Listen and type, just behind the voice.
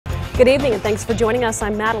Good evening and thanks for joining us.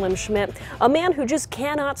 I'm Madeline Schmidt. A man who just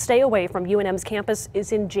cannot stay away from UNM's campus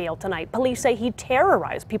is in jail tonight. Police say he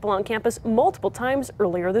terrorized people on campus multiple times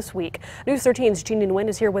earlier this week. News 13's Jeannie Nguyen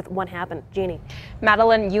is here with what happened. Jeannie.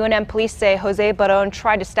 Madeline, UNM police say Jose Baron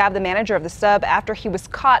tried to stab the manager of the sub after he was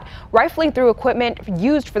caught rifling through equipment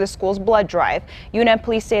used for the school's blood drive. UNM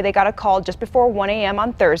police say they got a call just before 1 a.m.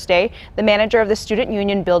 on Thursday. The manager of the student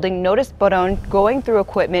union building noticed Baron going through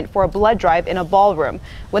equipment for a blood drive in a ballroom.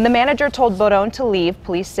 When the manager told Baron to leave,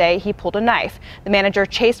 police say he pulled a knife. The manager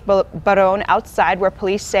chased Baron outside, where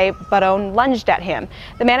police say Baron lunged at him.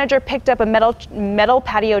 The manager picked up a metal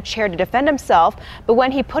patio chair to defend himself, but when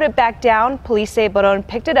he put it back down, police say Baron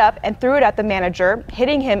picked it up and threw it at the manager,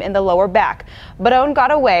 hitting him in the lower back. Baron got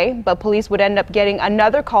away, but police would end up getting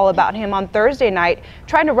another call about him on Thursday night,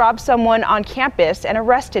 trying to rob someone on campus, and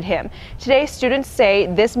arrested him. Today, students say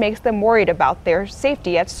this makes them worried about their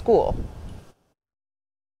safety at school.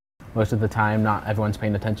 Most of the time, not everyone's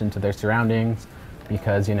paying attention to their surroundings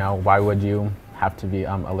because, why would you have to be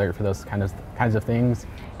alert for those kinds of things?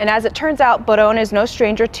 And as it turns out, Baron is no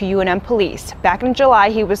stranger to UNM police. Back in July,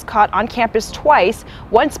 he was caught on campus twice,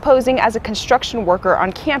 once posing as a construction worker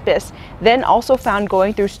on campus, then also found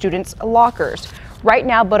going through students' lockers. Right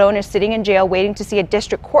now, Baron is sitting in jail waiting to see a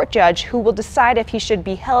district court judge who will decide if he should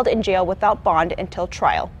be held in jail without bond until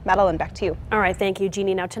trial. Madeline, back to you. All right, thank you,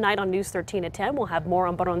 Jeannie. Now tonight on News 13 at 10, we'll have more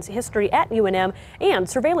on Baron's history at UNM and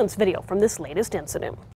surveillance video from this latest incident.